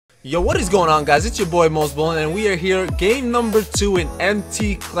Yo, what is going on, guys? It's your boy Mosballin, and we are here, game number 2 in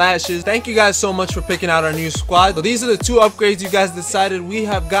MT Clashes. Thank you guys so much for picking out our new squad. So these are the 2 upgrades you guys decided. We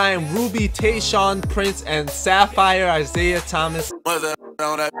have gotten Ruby, Tayshawn, Prince, and Sapphire, Isaiah Thomas. I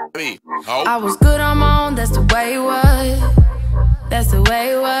was good on my own, that's the way it was. That's the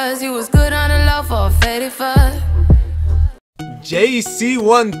way it was. You was good on the low for a faded fuck. JC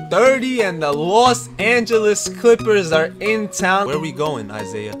 130 and the Los Angeles Clippers are in town. Where are we going,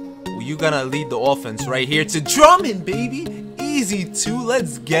 Isaiah? Well, you gonna lead the offense right here to Drummond, baby. Easy 2.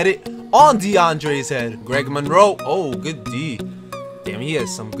 Let's get it on DeAndre's head. Greg Monroe. Oh, good D. Damn, he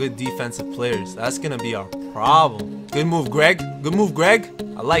has some good defensive players. That's gonna be our problem. Good move, Greg. Good move, Greg.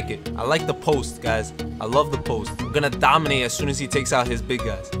 I like it. I like the post, guys. I love the post. We're gonna dominate as soon as he takes out his big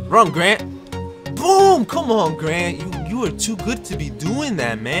guys. Run, Grant. Boom! Come on, Grant. You are too good to be doing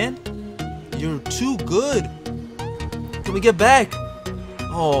that, man. You're too good. Can we get back?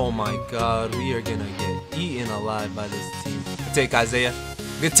 Oh my God, we are gonna get eaten alive by this team. Good take, Isaiah.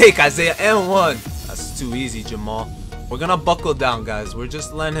 Good take, Isaiah. And 1. That's too easy, Jamal. We're gonna buckle down, guys. We're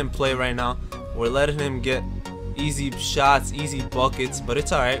just letting him play right now. We're letting him get easy shots, easy buckets, but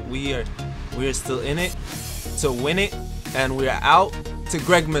it's alright. We are still in it to win it, and we are out to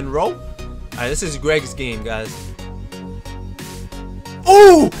Greg Monroe. Alright, this is Greg's game, guys.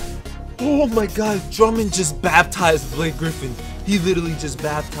 Oh! Oh my God, Drummond just baptized Blake Griffin. He literally just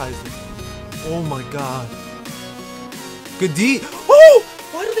baptized him. Oh my God. Good D. Oh!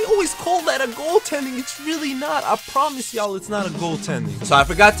 Why do they always call that a goaltending? It's really not. I promise y'all it's not a goaltending. So I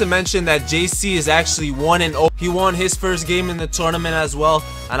forgot to mention that JC is actually 1-0. He won his first game in the tournament as well.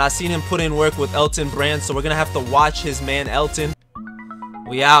 And I seen him put in work with Elton Brand. So we're going to have to watch his man Elton.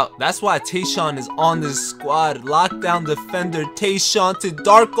 We out. That's why Tayshawn is on this squad. Lockdown defender Tayshawn to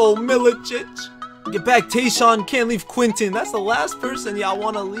Darko Milicic. Get back, Tayshawn. Can't leave Quinton. That's the last person y'all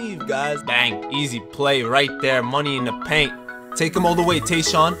want to leave, guys. Bang. Easy play right there. Money in the paint. Take him all the way,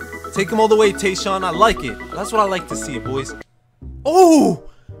 Tayshawn. Take him all the way, Tayshawn. I like it. That's what I like to see, boys. Oh!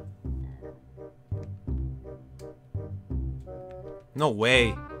 No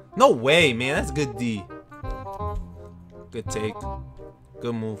way. No way, man. That's good D. Good take.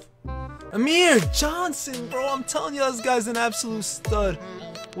 Good move. Amir Johnson, bro. I'm telling you, this guy's an absolute stud.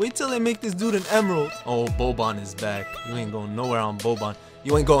 Wait till they make this dude an emerald. Oh, Boban is back. You ain't going nowhere on Boban.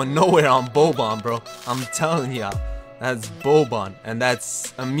 You ain't going nowhere on Boban, bro. I'm telling y'all. That's Boban. And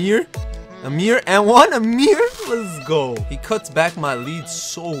that's Amir. Amir and 1. Amir. Let's go. He cuts back my lead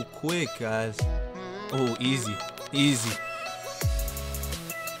so quick, guys. Oh, easy. Easy.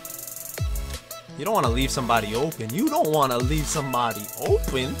 You don't want to leave somebody open. You don't want to leave somebody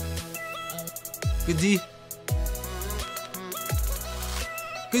open. Good D.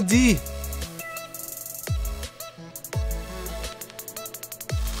 Good D.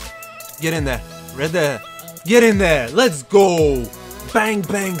 Get in there. Right there. Get in there. Let's go. Bang,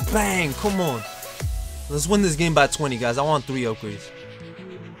 bang, bang. Come on. Let's win this game by 20, guys. I want 3 upgrades.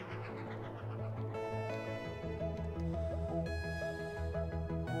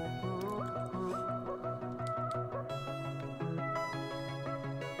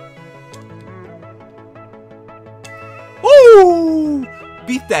 Woo!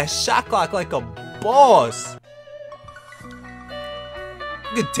 Beat that shot clock like a boss.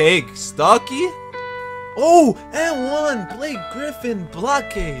 Good take, Stucky. Oh, and 1. Blake Griffin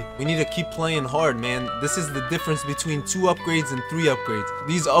blockade. We need to keep playing hard, man. This is the difference between 2 upgrades and 3 upgrades.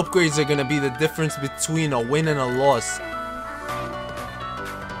 These upgrades are gonna be the difference between a win and a loss.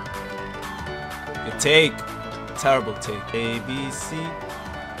 Good take. Terrible take. A, B, C.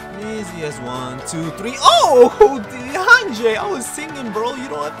 Easy as 1, 2, 3. Oh, DeAndre, I was singing, bro. You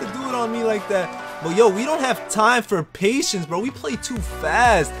don't have to do it on me like that. But yo, we don't have time for patience, bro. We play too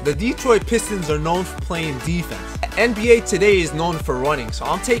fast. The Detroit Pistons are known for playing defense. NBA today is known for running. So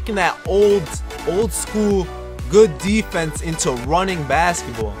I'm taking that old school good defense into running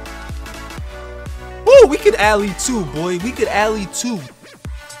basketball. Oh, we could alley too, boy. We could alley too.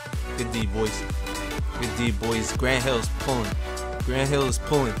 Good D, boys. Good D, boys. Grant Hill's pulling. Grant Hill is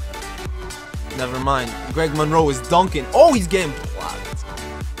pulling. Never mind. Greg Monroe is dunking. Oh, he's getting blocked.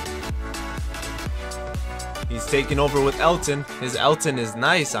 He's taking over with Elton. His Elton is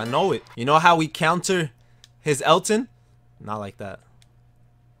nice. I know it. You know how we counter his Elton? Not like that.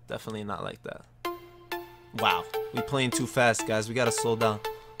 Definitely not like that. Wow. We playing too fast, guys. We gotta slow down.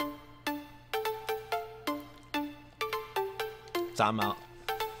 Timeout.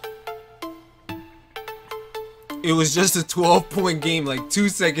 It was just a 12-point game like 2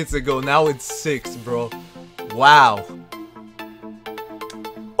 seconds ago. Now it's 6, bro. Wow.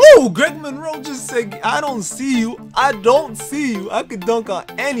 Woo! Greg Monroe just said, I don't see you. I don't see you. I could dunk on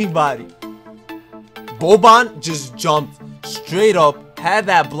anybody. Boban just jumped straight up, had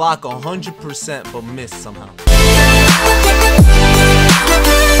that block 100%, but missed somehow.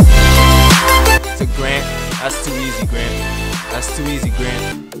 To Grant. That's too easy, Grant. That's too easy,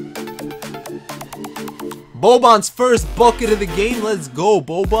 Grant. Boban's first bucket of the game. Let's go,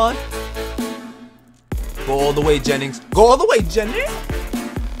 Boban. Go all the way, Jennings. Go all the way, Jennings.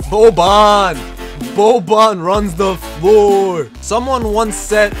 Boban. Boban runs the floor. Someone once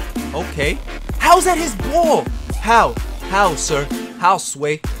said, okay. How's that his ball? How? How, sir? How,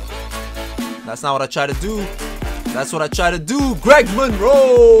 Sway? That's not what I try to do. That's what I try to do. Greg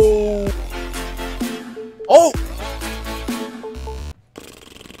Monroe. Oh.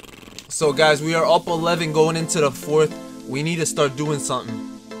 So, guys, we are up 11 going into the fourth. We need to start doing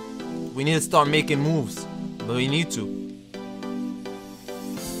something. We need to start making moves. But we need to.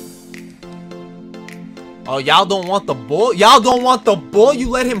 Oh, y'all don't want the ball? Y'all don't want the ball? You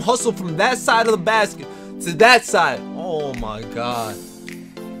let him hustle from that side of the basket to that side. Oh my god.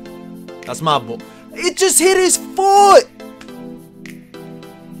 That's my ball. It just hit his foot.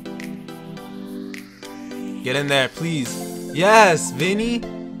 Get in there, please. Yes, Vinny.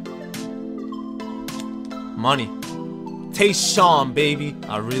 Money. Tayshaun, baby.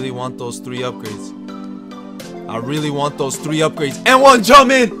 I really want those 3 upgrades. I really want those 3 upgrades. And one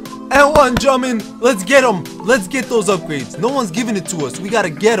jump in. And one jump in. Let's get them. Let's get those upgrades. No one's giving it to us. We got to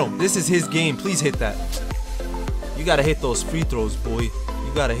get them. This is his game. Please hit that. You got to hit those free throws, boy.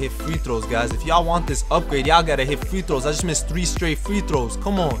 You got to hit free throws, guys. If y'all want this upgrade, y'all got to hit free throws. I just missed 3 straight free throws.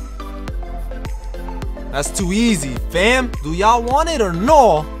 Come on. That's too easy, fam. Do y'all want it or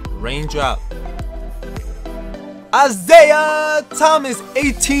no? Raindrop. Isaiah Thomas,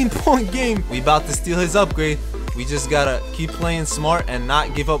 18-point game. We about to steal his upgrade. We just gotta keep playing smart and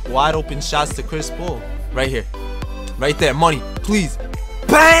not give up wide open shots to Chris Paul. Right here. Right there. Money. Please.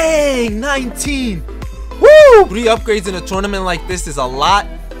 Bang! 19. Woo! 3 upgrades in a tournament like this is a lot.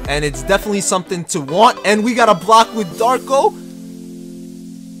 And it's definitely something to want. And we got a block with Darko.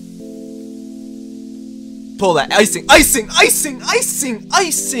 Pull that. Icing. Icing. Icing. Icing.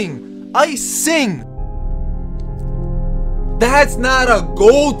 Icing. Icing. That's not a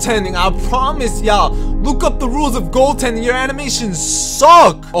goaltending, I promise y'all. Look up the rules of goaltending. Your animations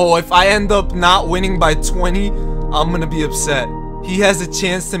suck. Oh, if I end up not winning by 20, I'm gonna be upset. He has a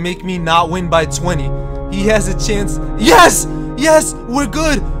chance to make me not win by 20. He has a chance. Yes! Yes! We're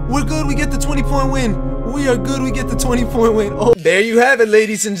good! We're good. We get the 20-point win. We are good. We get the 20-point win. Oh, there you have it,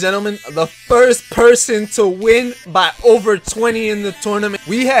 ladies and gentlemen. The first person to win by over 20 in the tournament.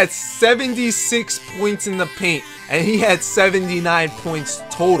 We had 76 points in the paint, and he had 79 points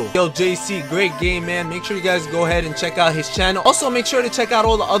total. Yo, JC, great game, man. Make sure you guys go ahead and check out his channel. Also, make sure to check out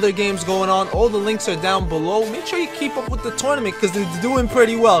all the other games going on. All the links are down below. Make sure you keep up with the tournament because they're doing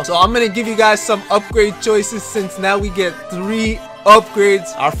pretty well. So I'm going to give you guys some upgrade choices since now we get 3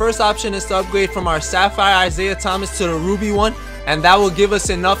 upgrades. Our first option is to upgrade from our Sapphire Isaiah Thomas to the Ruby one, and that will give us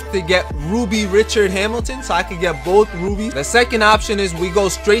enough to get Ruby Richard Hamilton, so I could get both Ruby. The second option is we go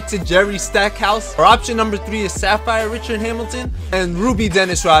straight to Jerry Stackhouse. Our option number 3 is Sapphire Richard Hamilton and Ruby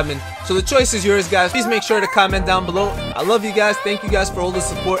Dennis Rodman. So the choice is yours, guys. Please make sure to comment down below. I love you guys. Thank you guys for all the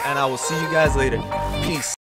support, and I will see you guys later. Peace.